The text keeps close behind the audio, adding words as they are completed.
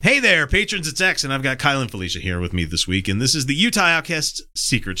there, patrons, it's X, and I've got Kyle and Felicia here with me this week, and this is the Utah Outcast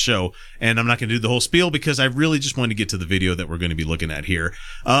Secret Show, and I'm not going to do the whole spiel because I really just want to get to the video that we're going to be looking at here.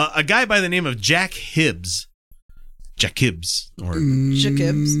 A guy by the name of Jack Hibbs, okay.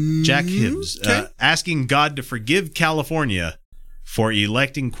 Asking God to forgive California for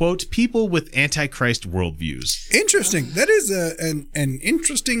electing, quote, people with antichrist worldviews. Interesting. That is an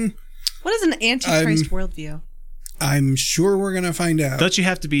interesting... What is an antichrist worldview? I'm sure we're going to find out. Don't you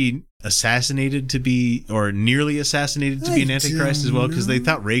have to be assassinated to be, or nearly assassinated to be an antichrist as well? Because they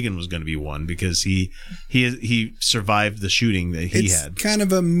thought Reagan was going to be one because he survived the shooting that he had. It's kind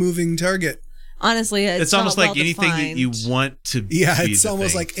of a moving target. Honestly, it's almost like anything that you want to be. Yeah, it's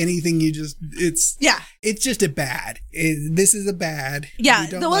almost like anything you just. It's just a bad. This is a bad. Yeah,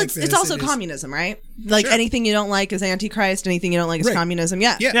 it's also communism, right? Like anything you don't like is antichrist. Anything you don't like is communism.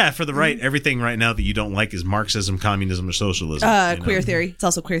 Yeah. For the right, everything right now that you don't like is Marxism, communism, or socialism. Queer theory. It's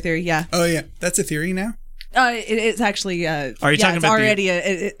also queer theory. Yeah. Oh yeah, that's a theory now. It's actually. Are you talking about already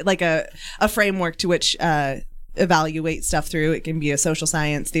a framework to which. Evaluate stuff through. It can be a social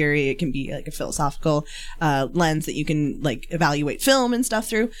science theory. It can be like a philosophical lens that you can like evaluate film and stuff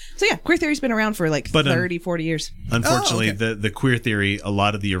through. So yeah, queer theory's been around for like 30, 40 years. Unfortunately, the queer theory, a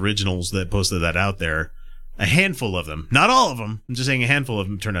lot of the originals that posted that out there, a handful of them, not all of them, I'm just saying a handful of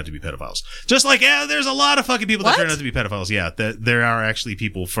them turned out to be pedophiles. Just like, there's a lot of fucking people that turn out to be pedophiles. Yeah, there are actually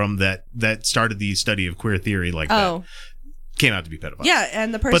people from that started the study of queer theory like that. Came out to be pedophiles. Yeah,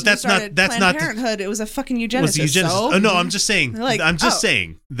 and the person who started Planned Parenthood, it was a fucking eugenicist. So? Oh no, I'm just saying.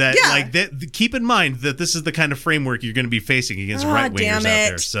 Saying that. Keep in mind that this is the kind of framework you're going to be facing against right wingers out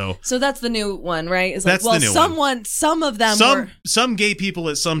there. So that's the new one, right? It's that's like, the new one. Some of them, some gay people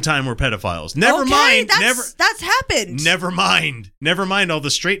at some time were pedophiles. Never mind. That's happened. Never mind all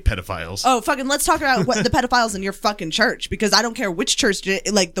the straight pedophiles. Oh, fucking! Let's talk about what the pedophiles in your fucking church, because I don't care which church,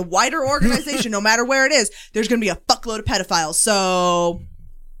 like the wider organization, no matter where it is, there's going to be a fuckload of pedophiles. So,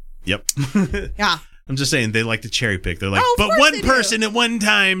 yep. Yeah. I'm just saying they like to cherry pick. They're like, but one person at one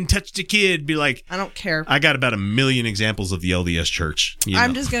time touched a kid. Be like, I don't care. I got about 1 million examples of the LDS church.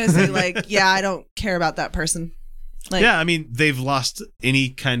 I'm just going to say I don't care about that person. I mean, they've lost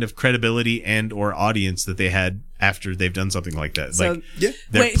any kind of credibility and or audience that they had after they've done something like that. So,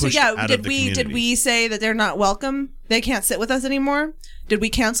 did we say that they're not welcome? They can't sit with us anymore? Did we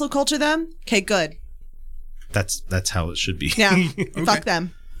cancel culture them? Okay, good. That's how it should be. Yeah. Okay. Fuck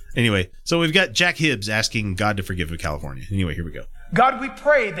them. Anyway, so we've got Jack Hibbs asking God to forgive California. Anyway, here we go. God, we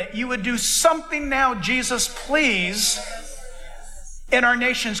pray that you would do something now, Jesus, please, in our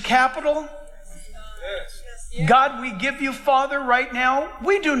nation's capital. God, we give you, Father, right now.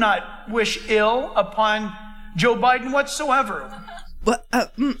 We do not wish ill upon Joe Biden whatsoever. But,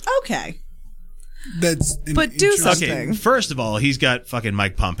 okay. But do something. Okay, first of all, he's got fucking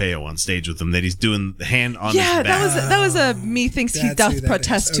Mike Pompeo on stage with him that he's doing the hand on his back. that was a me thinks he doth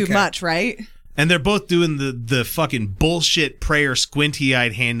protest too much, right? And they're both doing the fucking bullshit prayer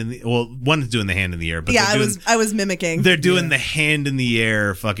squinty-eyed hand in the... Well, one is doing the hand in the air, but I was mimicking. They're doing the hand in the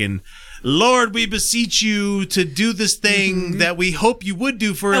air fucking... Lord, we beseech you to do this thing that we hope you would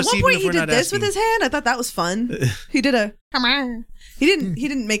do for us. At one point, he did this with his hand. I thought that was fun. He did a... He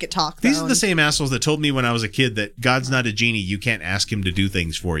didn't make it talk, though. These are the same assholes that told me when I was a kid that God's not a genie. You can't ask him to do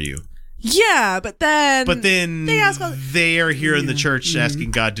things for you. Yeah, but then they are here in the church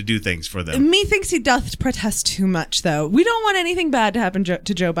asking God to do things for them. Me thinks he doth protest too much, though. We don't want anything bad to happen to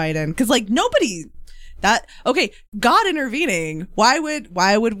Joe Biden, because nobody... God intervening. Why would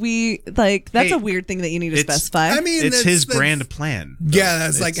we that's a weird thing that you need to specify. I mean, it's his grand plan. Yeah,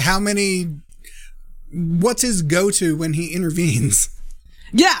 that's like how many... What's his go-to when he intervenes?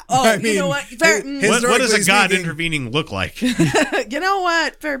 Yeah. Oh, you know what? What does a God intervening look like? You know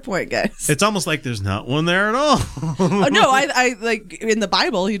what? Fair point, guys. It's almost like there's not one there at all. No, I like in the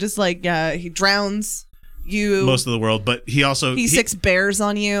Bible, he just he drowns you. Most of the world, but he sicks bears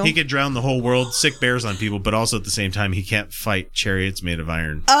on you. He could drown the whole world, sick bears on people, but also at the same time, he can't fight chariots made of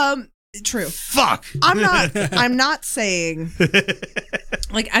iron. True. Fuck. I'm not saying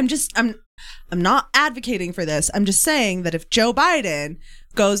I'm not advocating for this. I'm just saying that if Joe Biden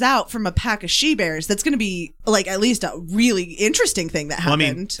goes out from a pack of she-bears, that's going to be at least a really interesting thing that happened. Well,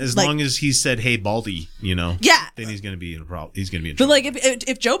 I mean, as long as he said, "Hey, Baldy," then he's going to be in a problem. He's going to be in trouble. But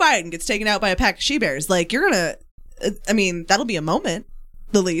if Joe Biden gets taken out by a pack of she-bears, you're gonna, that'll be a moment.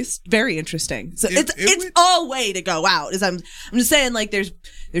 The least very interesting. So it's a way to go out. I'm just saying there's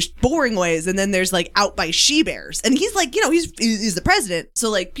boring ways, and then there's out by she bears, and he's he's the president,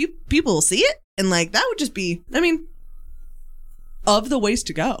 so people will see it, and that would just be of the ways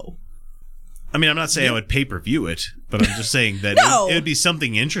to go. I mean, I'm not saying I would pay-per-view it, but I'm just saying that it would be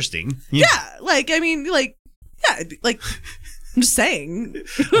something interesting. Yeah, like, I mean, like, yeah, like, I'm just saying.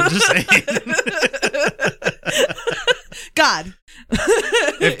 I'm just saying. God.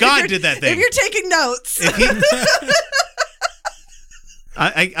 If God did that thing. If you're taking notes.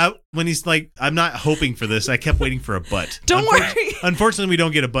 When he's like, I'm not hoping for this. I kept waiting for a butt. Don't worry. Unfortunately, we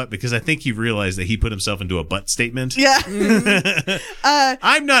don't get a butt because I think he realized that he put himself into a butt statement. Yeah.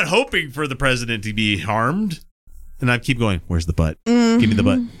 I'm not hoping for the president to be harmed. And I keep going, where's the butt? Give me the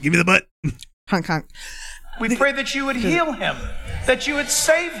butt. Give me the butt. Honk, honk. We pray that you would heal him, that you would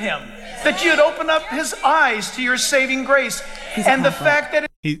save him, that you would open up his eyes to your saving grace. And the fact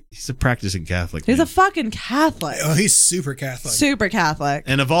that he's a practicing Catholic. He's a fucking Catholic. Oh, he's super Catholic. Super Catholic.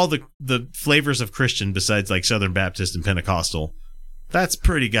 And of all the flavors of Christian besides like Southern Baptist and Pentecostal, that's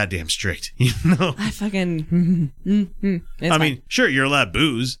pretty goddamn strict, you know. I fucking. I mean, sure, you're allowed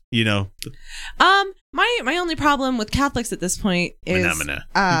booze, you know. My only problem with Catholics at this point is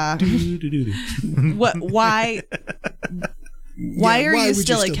what? Why? Why are you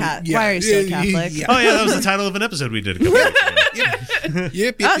still a Catholic? Why are you still a Catholic? Oh yeah, that was the title of an episode we did a couple weeks ago.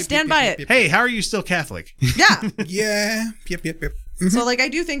 Yep. Stand by it. Hey, how are you still Catholic? Yeah. Yeah. Yep. Mm-hmm. So like, I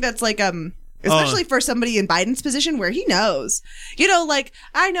do think that's like especially for somebody in Biden's position where he knows, you know, like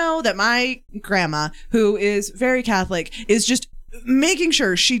I know that my grandma, who is very Catholic, is just making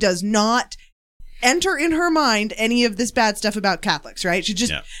sure she does not enter in her mind any of this bad stuff about Catholics, right? She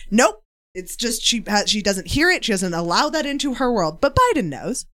just, nope. It's just she doesn't hear it. She doesn't allow that into her world. But Biden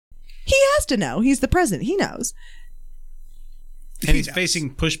knows. He has to know. He's the president. He knows. And he's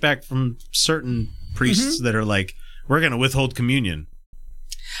facing pushback from certain priests that are like, we're going to withhold communion.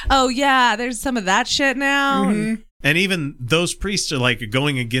 Oh, yeah. There's some of that shit now. Mm-hmm. And even those priests are like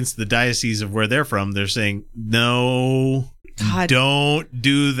going against the diocese of where they're from. They're saying, no, God, don't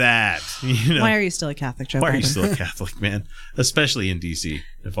do that. You know? Why are you still a Catholic, Joe Why Biden? are you still a Catholic, man? Especially in D.C.,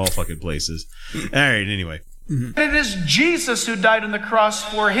 of all fucking places. All right, anyway. it is Jesus who died on the cross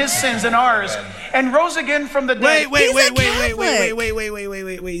for his sins and ours and rose again from the dead. Wait.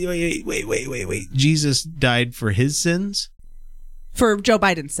 Jesus died for his sins? For Joe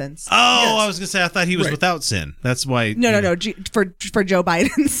Biden's sins. Oh, yes. I was going to say, I thought he was without sin. That's why. No. For Joe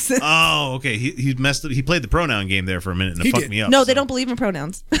Biden's sins. Oh, okay. He messed up. He played the pronoun game there for a minute and it fucked me up. No, they don't believe in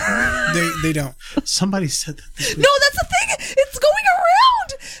pronouns. They don't. Somebody said that. No, that's the thing. It's going around.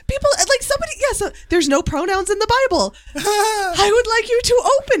 People, like somebody, so there's no pronouns in the Bible. I would like you to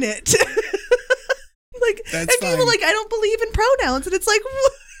open it. People like, I don't believe in pronouns. And it's like,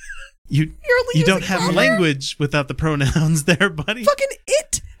 You don't have language without the pronouns there, buddy. Fucking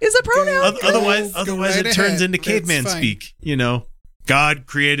it is a pronoun. Otherwise it turns into caveman speak. You know, God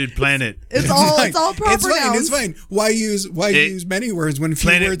created planet. It's all proper nouns. It's fine. Why use many words when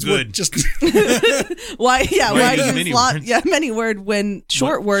few words would just why use many word when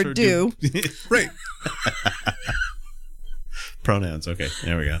short word do. Right. Pronouns. Okay,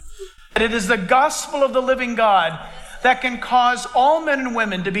 there we go. It is the gospel of the living God that can cause all men and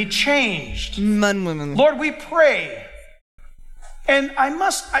women to be changed. Men and women. Lord, we pray. And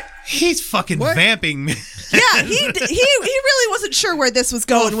he's fucking vamping. Yeah, he really wasn't sure where this was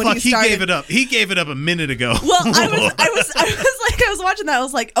going when he started. He gave it up. He gave it up a minute ago. Well, I was watching that. I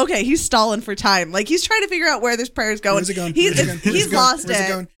was like, okay, he's stalling for time. Like he's trying to figure out where this prayer is going. Where's it going? He's lost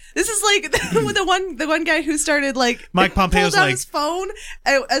it. This is like the one guy who started like Mike Pompeo's pulled out his phone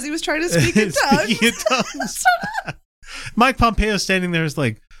as he was trying to speak in tongues. Mike Pompeo standing there is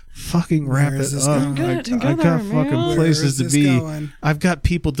like, fucking wrap it up. I got fucking places to be. I've got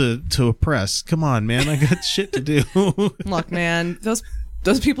people to oppress. Come on, man. I got shit to do. Look, man,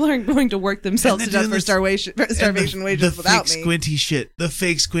 those people aren't going to work themselves to death for starvation wages without me. The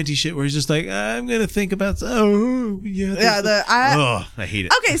fake squinty shit where he's just like, I'm going to think about, I hate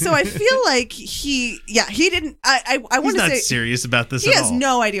it. Okay, so I feel like he didn't, I want to say. He's not serious about this at all. He has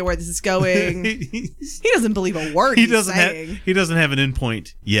no idea where this is going. He doesn't believe a word he's saying. He doesn't have an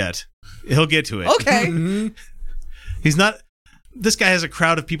endpoint yet. He'll get to it. Okay. He's not, this guy has a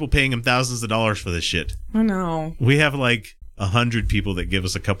crowd of people paying him thousands of dollars for this shit. I know. We have like 100 people that give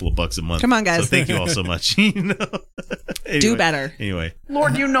us a couple of bucks a month. Come on, guys. So thank you all so much. Anyway, do better. Anyway.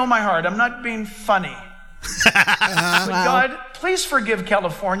 Lord, you know my heart. I'm not being funny. But God, please forgive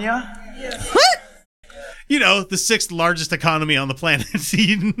California. What? You know, the 6th largest economy on the planet.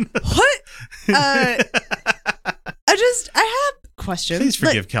 What? I have questions. Please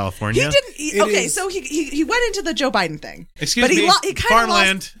forgive California. He didn't. So he went into the Joe Biden thing. Excuse me. He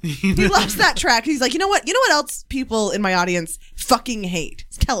farmland. He lost that track. He's like, you know what else people in my audience fucking hate?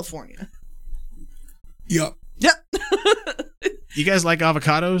 It's California. Yep. Yep. You guys like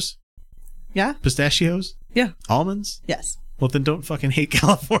avocados? Yeah. Pistachios? Yeah. Almonds? Yes. Well, then don't fucking hate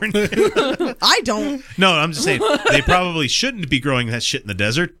California. I don't. No, I'm just saying they probably shouldn't be growing that shit in the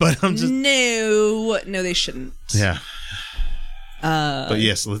desert, but I'm just... No, they shouldn't. Yeah. But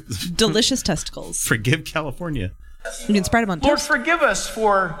yes. Delicious testicles. Forgive California. You can spread them on Lord, toast. forgive us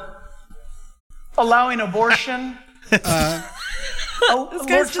for allowing abortion.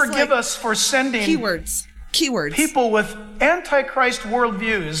 Lord, forgive us for sending Keywords. people with antichrist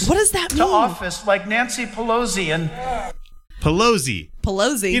worldviews What does that to mean? office like Nancy Pelosi and Pelosi.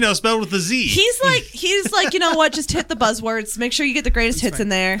 You know, spelled with a Z. He's like, you know what? Just hit the buzzwords. Make sure you get the greatest hits in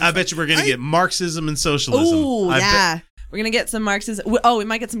there. I bet you we're going to get Marxism and socialism. Ooh, yeah. We're going to get some Marxism. Oh, we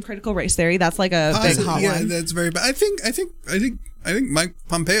might get some critical race theory. That's like a big hot yeah, one. that's very bad. I think Mike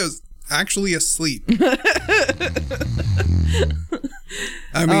Pompeo's actually asleep.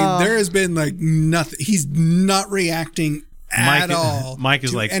 I mean, there has been like nothing. He's not reacting at all. Mike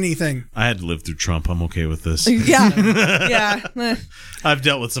is like anything. I had to live through Trump. I'm okay with this. Yeah. I've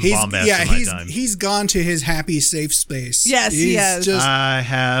dealt with some bombast in my time. He's gone to his happy, safe space. Yes, he has. I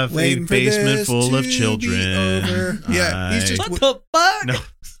have a basement full of children. Yeah, he's just. What the fuck? No.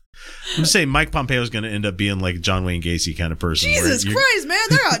 I'm just saying Mike Pompeo is going to end up being like John Wayne Gacy kind of person. Jesus Christ, man.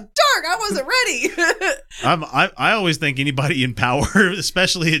 They're on dark. I wasn't ready. I always think anybody in power,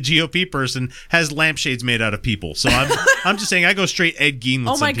 especially a GOP person, has lampshades made out of people. So I'm just saying I go straight Ed Gein with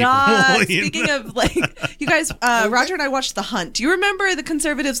Oh my some people. God. Speaking of like, you guys, Roger and I watched The Hunt. Do you remember the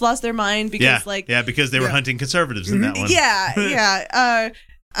conservatives lost their mind because because they were hunting conservatives in that one. Yeah.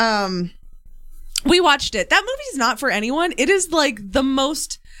 We watched it. That movie's not for anyone. It is like the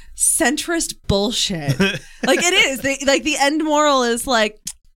most centrist bullshit. Like it is. The end moral is like,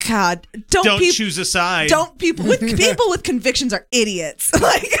 God, don't choose a side. People with convictions are idiots.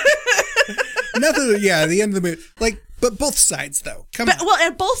 Like the end of the movie. Like, but both sides though. Well,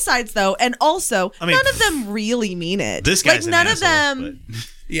 and both sides though, and also none of them really mean it. This guy's none an of them. but...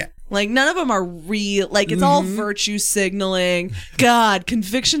 Yeah. Like none of them are real. Like it's all virtue signaling. God,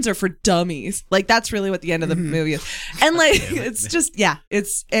 convictions are for dummies. Like that's really what the end of the movie is. And like it's just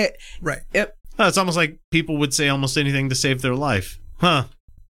right. It's almost like people would say almost anything to save their life. Huh?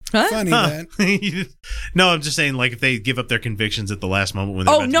 Funny that. No, I'm just saying, like, if they give up their convictions at the last moment when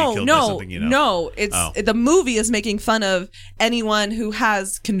they're about to be killed by something, you know. No, it's the movie is making fun of anyone who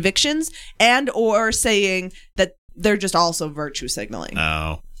has convictions and or saying that they're just also virtue signaling.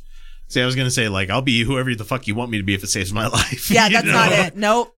 Oh. See, I was gonna say, like, I'll be whoever the fuck you want me to be if it saves my life. Yeah, that's not it.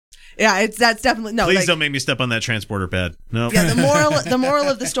 Nope. Yeah, that's definitely no. Please don't make me step on that transporter pad. No. Yeah, the moral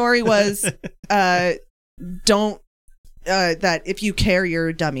of the story was, don't. That if you care, you're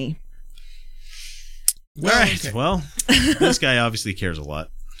a dummy. Well, all right. Okay. Well, this guy obviously cares a lot.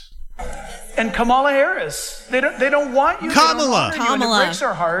 And Kamala Harris, they don't want you. Kamala, and it breaks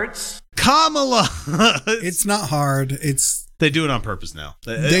our hearts. Kamala. It's not hard. They do it on purpose now.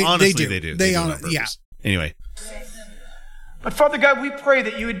 Honestly, they do. They do on it on purpose. Yeah. Anyway. But Father God, we pray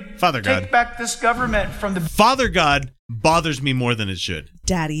that you would take back this government from the. Father God bothers me more than it should.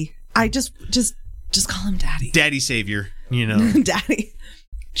 Daddy, I just call him Daddy. Daddy Savior, you know. Daddy,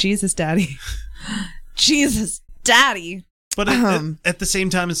 Jesus, Daddy, Jesus, Daddy. But at the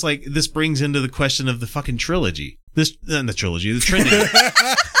same time, it's like this brings into the question of the fucking trilogy. The Trinity.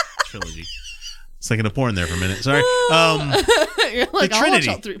 Trilogy. It's like in a porn there for a minute. Sorry. You're like, the Trinity.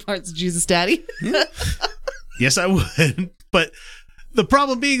 I'll watch all 3 parts of Jesus, Daddy. Yes, I would. But the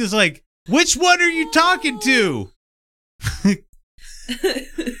problem being is like, which one are you talking to?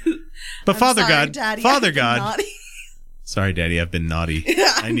 But Father God, Daddy, Father God. Sorry, Daddy, I've been naughty.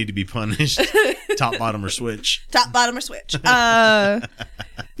 Yeah. I need to be punished. Top, bottom, or switch. Top, bottom, or switch. Yeah.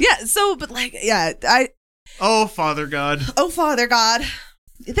 So, but like, yeah, Oh, Father God. Oh, Father God.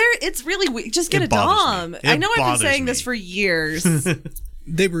 It's really weird. Just get a dom. I know I've been saying this for years.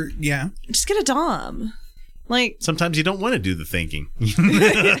 They were, yeah. Just get a dom. Like sometimes you don't want to do the thinking.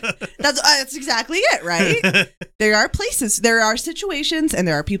 That's exactly it, right? There are places, there are situations, and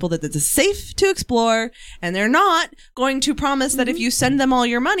there are people that it's safe to explore, and they're not going to promise that if you send them all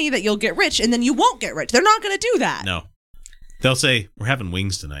your money that you'll get rich, and then you won't get rich. They're not going to do that. No, they'll say we're having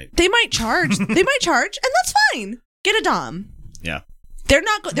wings tonight. They might charge. And that's fine. Get a dom. Yeah, they're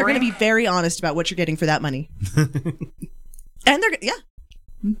not. They're going to be very honest about what you're getting for that money. And they're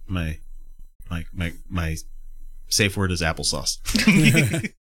My safe word is applesauce.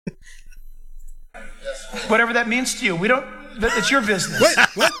 Whatever that means to you, we don't. It's your business.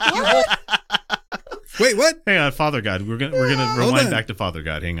 What? Wait, what? Hang on, Father God. We're gonna rewind back to Father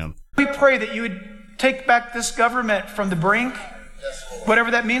God. Hang on. We pray that you would take back this government from the brink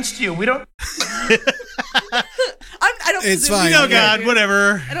Whatever that means to you. We don't. I don't. It's presume fine. Oh God,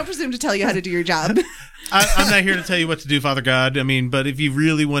 whatever. I don't presume to tell you how to do your job. I'm not here to tell you what to do, Father God. I mean, but if you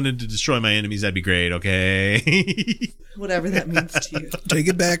really wanted to destroy my enemies, that'd be great. Okay. Whatever that means to you. Take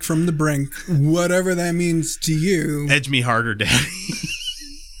it back from the brink. Whatever that means to you. Edge me harder, Daddy.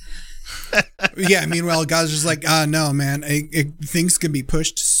 Yeah, meanwhile, God's just like, no, man. Things can be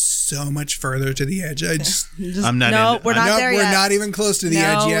pushed so much further to the edge. I'm not. No, into, we're not there yet. We're not even close to the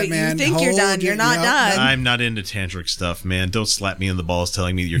edge yet, man. You think you're done. You're not done. I'm not into tantric stuff, man. Don't slap me in the balls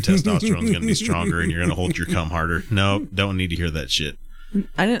telling me that your testosterone's going to be stronger and you're going to hold your cum harder. No, don't need to hear that shit.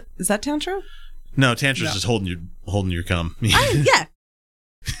 I didn't. Is that tantra? No, tantra's just holding your cum. Yeah.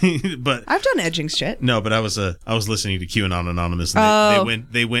 But I've done edging shit. No, but I was listening to QAnon Anonymous, and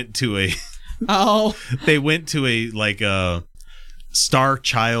they went to a they went to a like a Star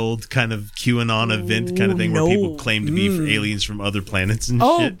Child kind of QAnon event kind of thing where people claim to be aliens from other planets and shit.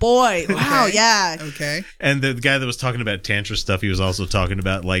 Oh boy! Wow, Okay. yeah. Okay. And the guy that was talking about tantra stuff, he was also talking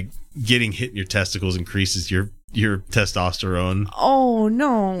about like getting hit in your testicles increases your testosterone. Oh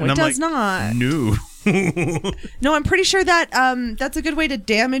no, And it I'm does like, not. No. No, I'm pretty sure that that's a good way to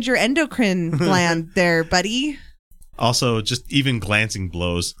damage your endocrine gland there, buddy. Also, just even glancing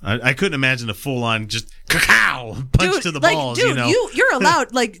blows. I couldn't imagine a full on just cacao punch to the balls. Dude, you know, you're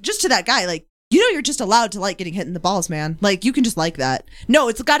allowed like just to that guy like. You know you're just allowed to like getting hit in the balls, man. Like you can just like that. No,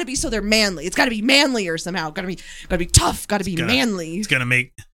 it's got to be so they're manly. It's got to be manlier somehow. Got to be tough. Got to be manly. It's gonna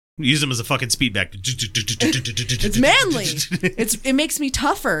use them as a fucking speed back. It's manly. It makes me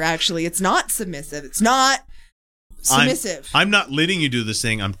tougher. Actually, it's not submissive. It's not submissive. I'm not letting you do this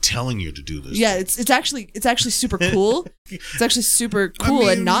thing. I'm telling you to do this. Yeah, it's actually super cool. It's actually super cool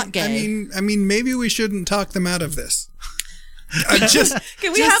and not gay. I mean, maybe we shouldn't talk them out of this.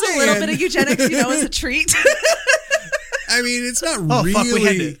 Can we have a little bit of eugenics, as a treat? I mean, it's not really. Fuck,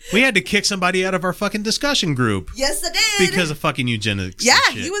 we had to kick somebody out of our fucking discussion group. Yes, I did. Because of fucking eugenics. Yeah,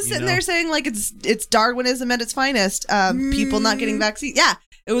 and shit, he was sitting there saying like it's Darwinism at its finest. People not getting vaccines. Yeah,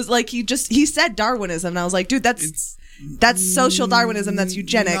 it was like he said Darwinism, and I was like, dude, that's social Darwinism. That's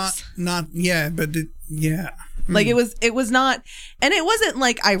eugenics. Yeah. Like it was not, and it wasn't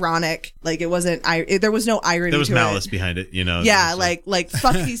like ironic. Like it wasn't. There was no irony. There was to malice it. behind it. Yeah, like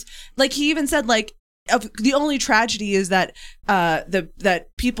fuck these. Like he even said like the only tragedy is that that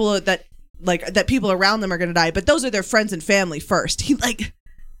people around them are gonna die, but those are their friends and family first. I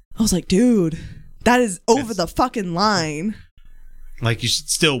was like, dude, that is over the fucking line. Like you should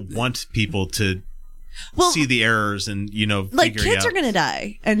still want people to see the errors and like figure kids out. are gonna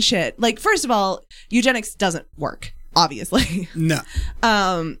die and shit. Like first of all, eugenics doesn't work, obviously. No.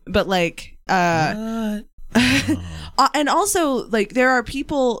 But like and also like there are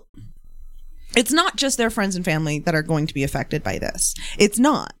people. It's not just their friends and family that are going to be affected by this. It's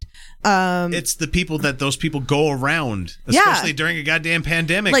not. It's the people that those people go around, especially during a goddamn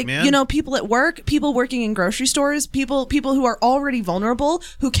pandemic, like, man. People at work, people working in grocery stores, people who are already vulnerable,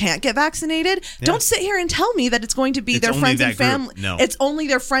 who can't get vaccinated. Yeah. Don't sit here and tell me that it's going to be their friends and family. No. It's only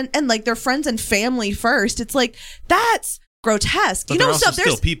their friend and like their friends and family first. It's like that's grotesque. But there's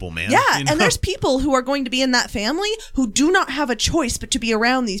still people, man. Yeah, and there's people who are going to be in that family who do not have a choice but to be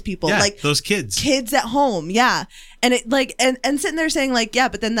around these people. Yeah, like those kids at home. Yeah. And it like and sitting there saying like, yeah,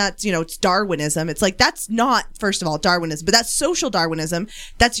 but then that's it's Darwinism. It's like that's not, first of all, Darwinism, but that's social Darwinism.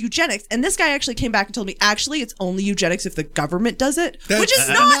 That's eugenics. And this guy actually came back and told me actually it's only eugenics if the government does it, which is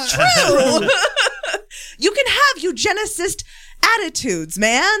not true. You can have eugenicist attitudes,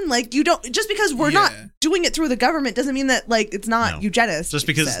 man. Like you don't, just because we're not doing it through the government doesn't mean that like it's not eugenist. Just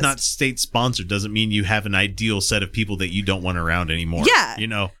because it's not state sponsored doesn't mean you have an ideal set of people that you don't want around anymore.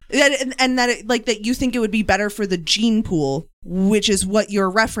 Yeah. And that it, like that you think it would be better for the gene pool, which is what you're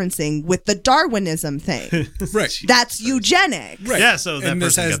referencing with the Darwinism thing. Right. That's eugenics. Right. Yeah, so that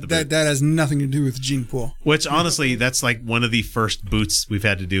person got the boot. That has nothing to do with the gene pool. Which honestly, that's like one of the first boots we've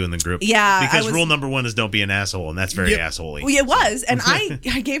had to do in the group. Yeah. Because rule number 1 is don't be an asshole, and that's very asshole-y. Well, it was. And I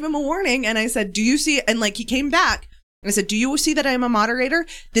gave him a warning and I said, do you see, and like he came back. I said, do you see that I am a moderator?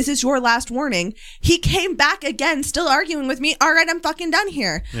 This is your last warning. He came back again, still arguing with me. All right, I'm fucking done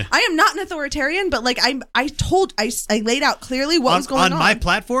here. Yeah. I am not an authoritarian, but like I laid out clearly what was going on. On my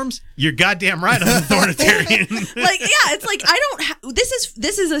platforms, you're goddamn right I'm an authoritarian. Like, yeah, it's like, I don't,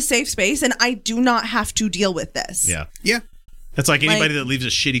 this is a safe space and I do not have to deal with this. Yeah. Yeah. It's like anybody that leaves a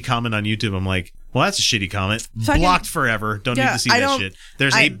shitty comment on YouTube, I'm like, well, that's a shitty comment. Blocked forever. Don't need to see that shit.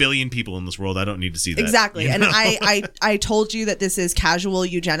 There's 8 billion people in this world. I don't need to see that. Exactly. And I told you that this is casual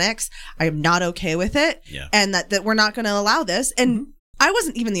eugenics. I am not okay with it. Yeah. And that we're not going to allow this. And I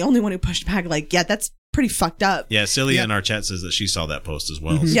wasn't even the only one who pushed back. Like, yeah, that's pretty fucked up. Yeah, Celia in our chat says that she saw that post as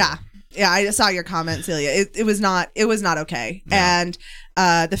well. So. Yeah, I saw your comment, Celia. It was not okay. No. And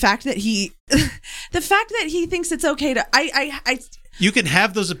the fact that he thinks it's okay to you can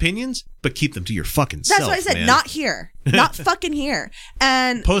have those opinions, but keep them to your fucking self. That's what I said. Man. Not here. Not fucking here.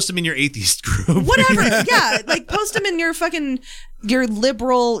 And post them in your atheist group. Whatever. Yeah. Like post them in your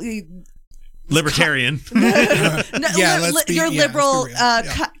liberal. Libertarian. Your liberal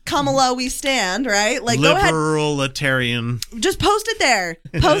Kamala we stand, right? Like liberalitarian. Go ahead. Just post it there.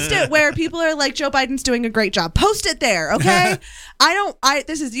 Post it where people are like, Joe Biden's doing a great job. Post it there, okay?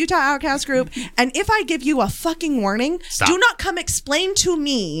 This is Utah Outcast Group, and if I give you a fucking warning, do not come explain to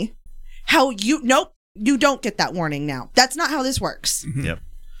me how you don't get that warning now. That's not how this works. Mm-hmm. Yep.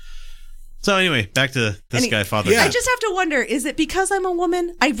 So anyway, back to this guy, Father. I just have to wonder, is it because I'm a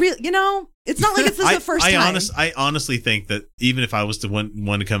woman? It's not like this is the first time. I honestly think that even if I was to want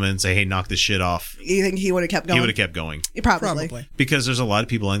to come in and say, hey, knock this shit off. You think he would have kept going? He would have kept going. Probably. Because there's a lot of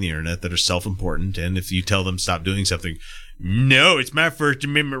people on the internet that are self-important, and if you tell them stop doing something, no, it's my First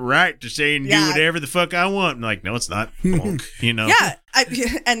Amendment right to say and do whatever the fuck I want. I'm like, no, it's not. Punk, Yeah.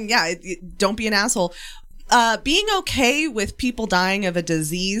 Don't be an asshole. Being okay with people dying of a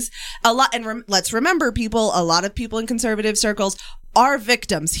disease, let's remember, a lot of people in conservative circles are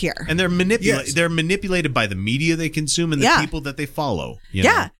victims here, and they're manipulated by the media they consume and the people that they follow. You know?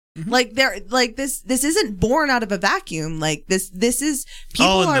 Mm-hmm. Like they're like this isn't born out of a vacuum. Like this is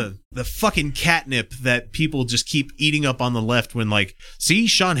people the fucking catnip that people just keep eating up on the left when see,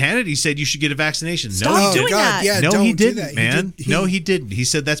 Sean Hannity said you should get a vaccination. Stop doing that. Yeah, no, he didn't, do man. No, he didn't. He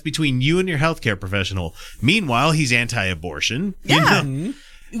said that's between you and your healthcare professional. Meanwhile, he's anti-abortion. Yeah.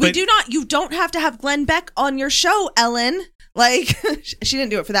 You don't have to have Glenn Beck on your show, Ellen. She didn't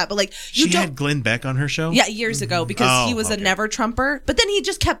do it for that, but she had Glenn Beck on her show? Yeah, years ago, because he was a never Trumper, but then he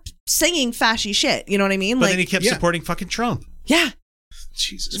just kept singing fashy shit. You know what I mean? But then he kept supporting fucking Trump. Yeah.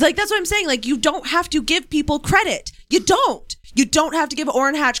 Jesus. That's what I'm saying. You don't have to give people credit. You don't. You don't have to give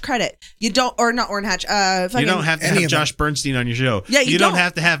Orrin Hatch credit. You don't, or not Orrin Hatch. You don't have to have Josh Bernstein on your show. Yeah, you don't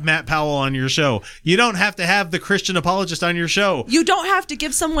have to have Matt Powell on your show. You don't have to have the Christian apologist on your show. You don't have to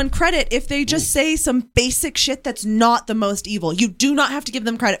give someone credit if they just say some basic shit that's not the most evil. You do not have to give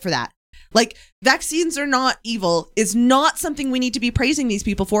them credit for that. Vaccines are not evil is not something we need to be praising these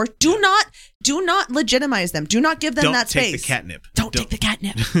people for. Do not legitimize them. Do not give them that space. Don't take the catnip. Don't take the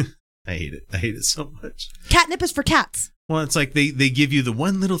catnip. I hate it. I hate it so much. Catnip is for cats. Well, it's like they give you the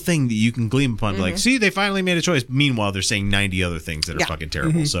one little thing that you can gleam upon. Mm-hmm. See, they finally made a choice. Meanwhile, they're saying 90 other things that are fucking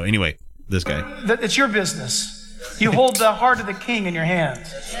terrible. Mm-hmm. So anyway, this guy. It's your business. You hold the heart of the king in your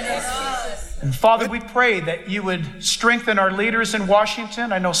hands. And Father, we pray that you would strengthen our leaders in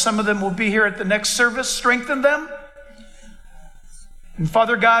Washington. I know some of them will be here at the next service. Strengthen them. And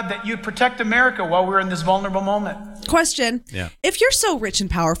Father God, that you protect America while we're in this vulnerable moment. Question. Yeah. If you're so rich and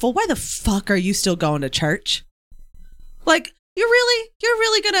powerful, why the fuck are you still going to church? You're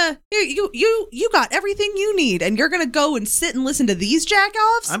really gonna, you got everything you need and you're gonna go and sit and listen to these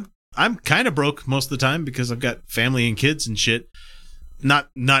jack-offs? I'm kind of broke most of the time because I've got family and kids and shit. Not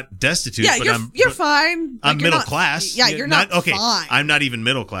destitute, but you're fine. I'm middle class. Yeah, you're not okay. Fine. I'm not even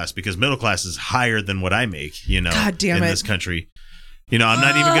middle class because middle class is higher than what I make. God damn in it. this country.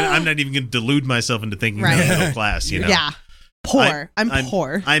 I'm not even gonna delude myself into thinking I'm middle class. Yeah, poor. I'm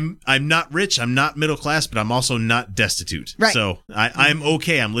poor. I'm not rich. I'm not middle class, but I'm also not destitute. Right. So I'm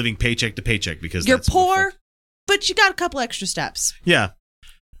okay. I'm living paycheck to paycheck because you're poor, but you got a couple extra steps. Yeah,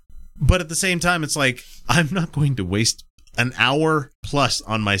 but at the same time, it's I'm not going to waste an hour plus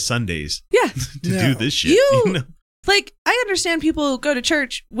on my Sundays to do this shit. I understand people go to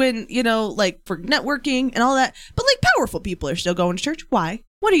church when, for networking and all that, but powerful people are still going to church. Why?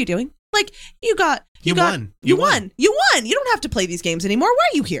 What are you doing? You won. You won. You don't have to play these games anymore. Why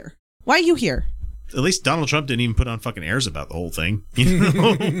are you here? At least Donald Trump didn't even put on fucking airs about the whole thing.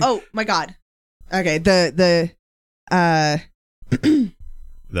 Oh my God. Okay. The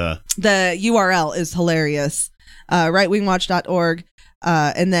URL is hilarious. Rightwingwatch.org.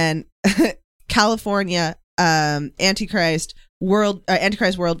 And then California, Antichrist World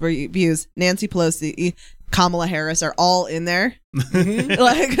Reviews, Nancy Pelosi, Kamala Harris are all in there. And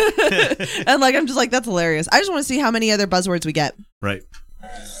I'm just that's hilarious. I just want to see how many other buzzwords we get. Right.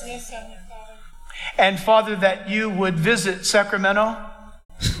 And Father, that you would visit Sacramento.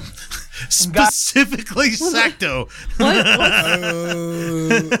 Specifically Sacto. What?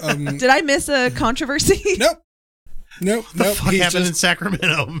 Did I miss a controversy? Nope. Nope. What the fuck happened in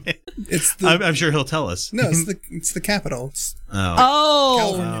Sacramento, man? I'm sure he'll tell us. No, it's the capital. It's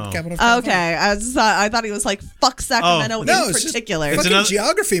California, capital of California. Okay, I thought he was like, fuck Sacramento in particular. It's fucking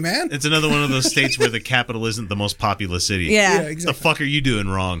geography, man. It's another one of those states where the capital isn't the most populous city. Yeah. Exactly. The fuck are you doing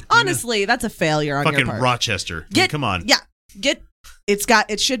wrong? Honestly, that's a failure on your part. Fucking Rochester. Come on. Yeah.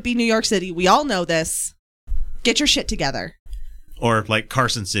 It should be New York City. We all know this. Get your shit together. Or like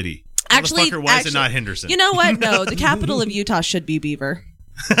Carson City. Actually, why is it not Henderson? You know what? No, the capital of Utah should be Beaver.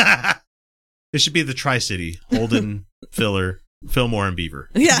 It should be the Tri-City. Holden, Fillmore, and Beaver.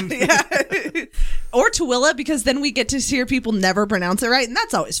 Yeah. Or Tooele, because then we get to hear people never pronounce it right, and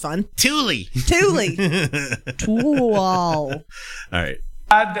that's always fun. Thule. Tool. All right.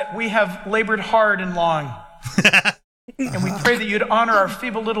 God, that we have labored hard and long. And we pray that you'd honor our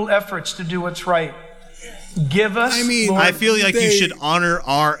feeble little efforts to do what's right. Give us. Lord, I feel like you should honor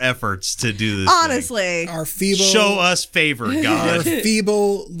our efforts to do this. Honestly, our feeble. Show us favor, God. Our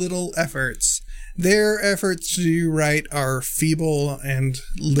feeble little efforts. Their efforts to do right are feeble and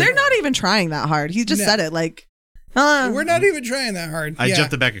little. They're not even trying that hard. He just said it like. We're not even trying that hard. I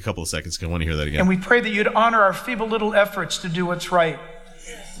jumped it back a couple of seconds because I want to hear that again. And we pray that you'd honor our feeble little efforts to do what's right.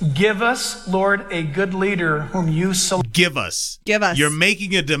 Give us, Lord, a good leader whom you select. Give us. You're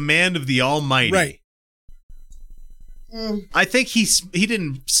making a demand of the Almighty. Right. I think he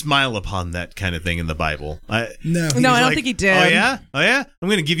didn't smile upon that kind of thing in the Bible. No, I don't think he did. Oh yeah? I'm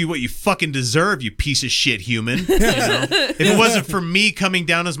going to give you what you fucking deserve, you piece of shit human. You know? If it wasn't for me coming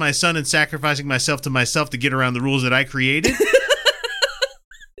down as my son and sacrificing myself to get around the rules that I created,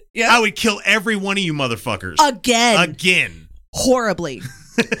 I would kill every one of you motherfuckers. Again. Horribly.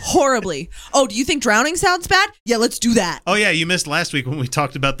 Oh, do you think drowning sounds bad? Yeah, let's do that. Oh yeah, you missed last week when we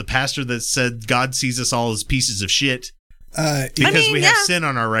talked about the pastor that said God sees us all as pieces of shit. Because we have sin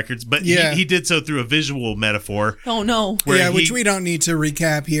on our records, but he did so through a visual metaphor. Oh no! Which we don't need to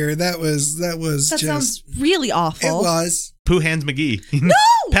recap here. That sounds really awful. It was Pooh Hands McGee. No,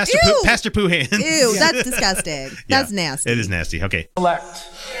 Pastor Pooh Hands. Ew, that's disgusting. That's nasty. It is nasty. Okay.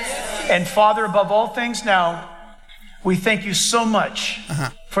 And Father, above all things, now we thank you so much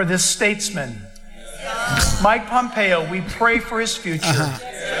for this statesman, Mike Pompeo. We pray for his future.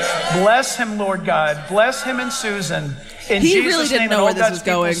 Bless him, Lord God. Bless him and Susan. In he Jesus' really didn't name, know where this was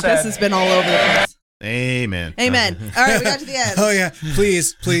going. This has been all over the place. Amen. All right, we got to the end. Oh yeah,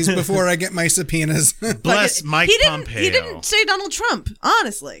 please, before I get my subpoenas. Bless Mike Pompeo. He didn't say Donald Trump,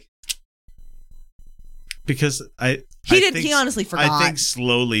 honestly. Because he honestly forgot. I think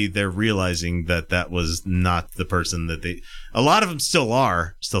slowly they're realizing that was not the person that a lot of them still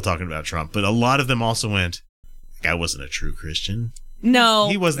talking about Trump, but a lot of them also went, that guy wasn't a true Christian. No,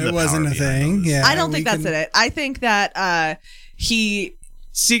 he wasn't. It wasn't a thing. Yeah, I don't think that's it. I think that he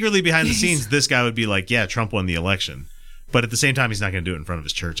secretly behind the scenes, this guy would be like, yeah, Trump won the election, but at the same time, he's not going to do it in front of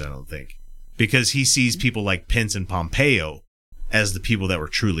his church. I don't think, because he sees people like Pence and Pompeo as the people that were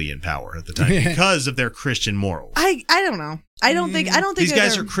truly in power at the time because of their Christian morals. I don't know. I don't think these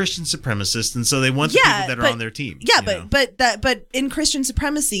guys are Christian supremacists, and so they want the people that are on their team. Yeah, but in Christian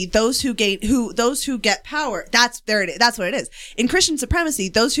supremacy, those who get power, that's what it is. In Christian supremacy,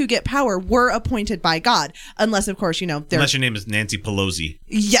 those who get power were appointed by God, unless of course unless your name is Nancy Pelosi.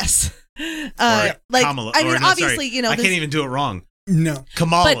 Yes. Or Kamala. Obviously, I can't even do it wrong. No,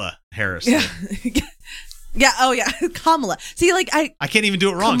 Kamala Harris. Yeah. Yeah. Oh, yeah. Kamala. See, I can't even do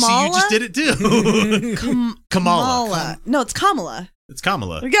it wrong. Kamala? See, you just did it too. Kamala. No, it's Kamala. It's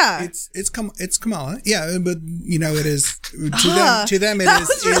Kamala. Yeah. It's Kamala. Yeah, but it is to them.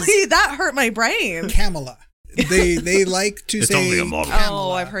 It is that hurt my brain. Kamala. They like to say. Only a model.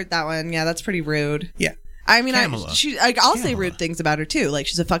 Oh, I've heard that one. Yeah, that's pretty rude. Yeah. I mean, I'll say rude things about her too. Like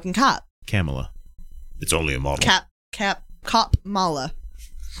she's a fucking cop. Kamala. It's only a model. Cop Mala.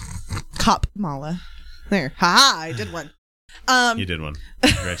 Cop Mala. There. I did one. You did one.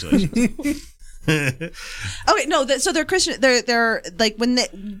 Congratulations. Okay, no, so they're Christian. They're like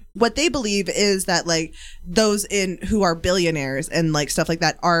what they believe is that like those who are billionaires and like stuff like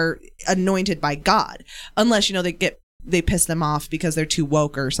that are anointed by God, unless they piss them off because they're too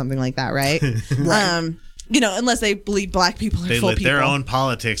woke or something like that, right? Right. Unless they believe black people are full people. They let their own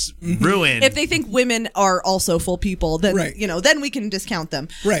politics ruin. If they think women are also full people, then then we can discount them.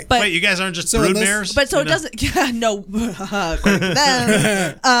 Right. But wait, you guys aren't just broodmares? But it doesn't. Yeah, no. According to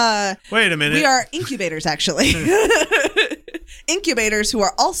them, wait a minute. We are incubators, actually. Incubators who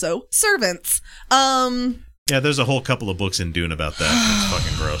are also servants. Yeah, there's a whole couple of books in Dune about that. It's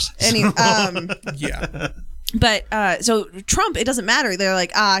fucking gross. Yeah. But so Trump, it doesn't matter. They're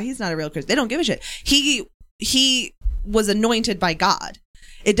like, he's not a real Christian. They don't give a shit. He was anointed by God.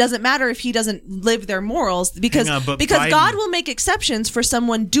 It doesn't matter if he doesn't live their morals because Biden, God will make exceptions for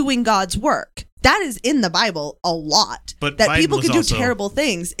someone doing God's work. That is in the Bible a lot. But that Biden people was can do also, terrible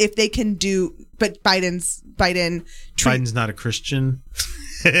things if they can do. But Biden's not a Christian.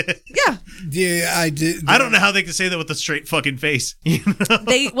 Yeah. Yeah, I did. I don't know how they can say that with a straight fucking face. You know?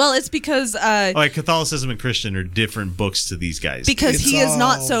 It's because like Catholicism and Christian are different books to these guys. Because It's he is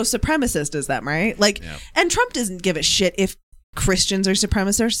not all- so supremacist as them, right? Like, Yeah. and Trump doesn't give a shit if Christians are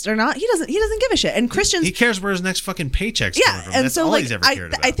supremacists or not. He doesn't give a shit. And Christians, he cares where his next fucking paycheck's yeah. coming from. And That's so, all like, he's ever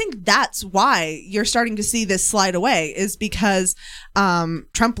cared about. I think that's why you're starting to see this slide away is because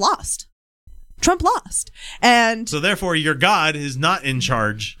Trump lost. And So therefore, your God is not in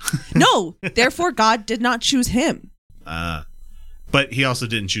charge. no, therefore God did not choose him. But he also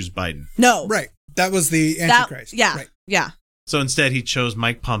didn't choose Biden. No. Right. That was the Antichrist. Yeah. Right. Yeah. So instead, he chose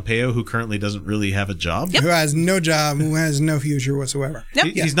Mike Pompeo, who currently doesn't really have a job. Yep. Who has no job, who has no future whatsoever. Yep.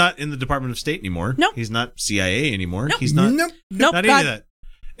 He's not in the Department of State anymore. Nope. He's not CIA anymore. Nope. He's not. Nope. Nope. Not any of that.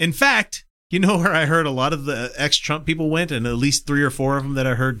 In fact, you know where I heard a lot of the ex-Trump people went, and at least 3 or 4 of them that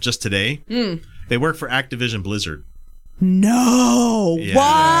I heard just today. They work for Activision Blizzard. No. Yeah.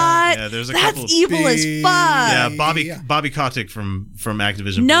 What? Yeah, there's a That's couple of evil as big- fuck. Yeah, Yeah. Bobby Kotick from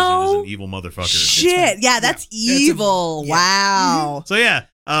Activision No. Blizzard is an evil motherfucker. Shit. Yeah, that's evil. Wow. So yeah,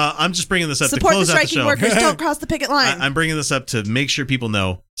 I'm just bringing this up Support to the close out the striking show. workers. Don't cross the picket line. I'm bringing this up to make sure people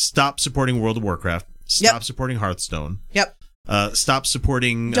know: stop supporting World of Warcraft. Stop Yep. supporting Hearthstone. Yep. Stop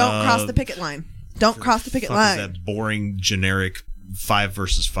supporting. Don't cross the picket line. Don't cross the picket fuck line. Is that boring generic 5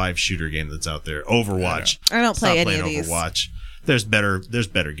 versus 5 shooter game that's out there? Overwatch. I don't play Stop any playing of these. Overwatch. There's better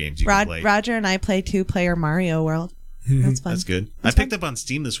games you can play. Roger and I play 2-player Mario World. That's fun. That's good. I picked up on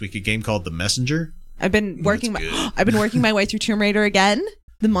Steam this week a game called The Messenger. I've been working That's good. I've been working my way through Tomb Raider again.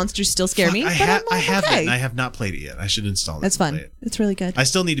 The monsters still scare me. I but have I'm it, okay. and I have not played it yet. I should install it. That's and play fun. it. It's really good. I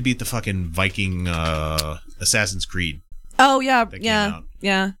still need to beat the fucking Viking Assassin's Creed, Oh yeah, came yeah, out.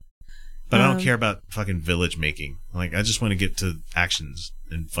 yeah. but I don't care about fucking village making. Like, I just want to get to actions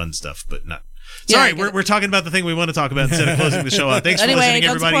and fun stuff, but not. Yeah, Sorry, I get it. we're talking about the thing we want to talk about instead of closing the show out. Thanks for Anyway, listening, don't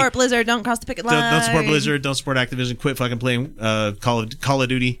everybody. support Blizzard. Don't cross the picket line. Don't support Blizzard. Don't support Activision. Quit fucking playing Call of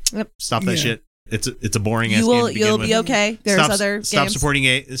Duty. Yep. Stop that Yeah. shit. It's a boring ass You game. will. to begin You'll with. be okay. There's other Stop games.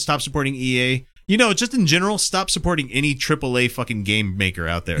 supporting EA. You know, just in general, stop supporting any AAA fucking game maker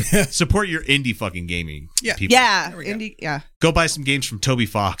out there. Support your indie fucking gaming Yeah. people. Yeah, There we go. indie. Yeah. Go buy some games from Toby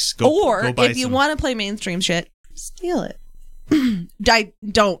Fox. Go Or buy if you some- want to play mainstream shit, steal it. Don't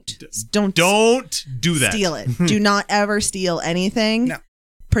Don't do that. steal it. Do not ever steal anything. No.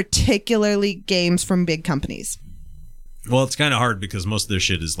 Particularly games from big companies. Well, it's kind of hard because most of their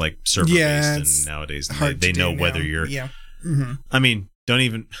shit is like server Yeah, based, it's and nowadays hard they to know do whether now. you're. Yeah. Mm-hmm. I mean, don't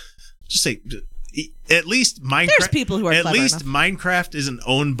even just say. At least Minecraft. There's people who are At clever least enough. Minecraft isn't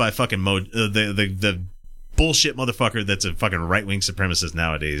owned by fucking the bullshit motherfucker that's a fucking right wing supremacist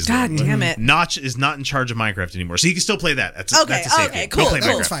nowadays. God damn it. Notch is not in charge of Minecraft anymore, so you can still play that. That's a safe okay, game. cool, Go play cool.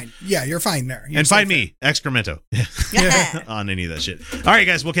 Minecraft. That's fine. Yeah, you're fine there. You're And find safe me, Excremento, Yeah. on any of that shit. All right,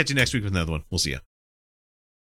 guys, we'll catch you next week with another one. We'll see ya.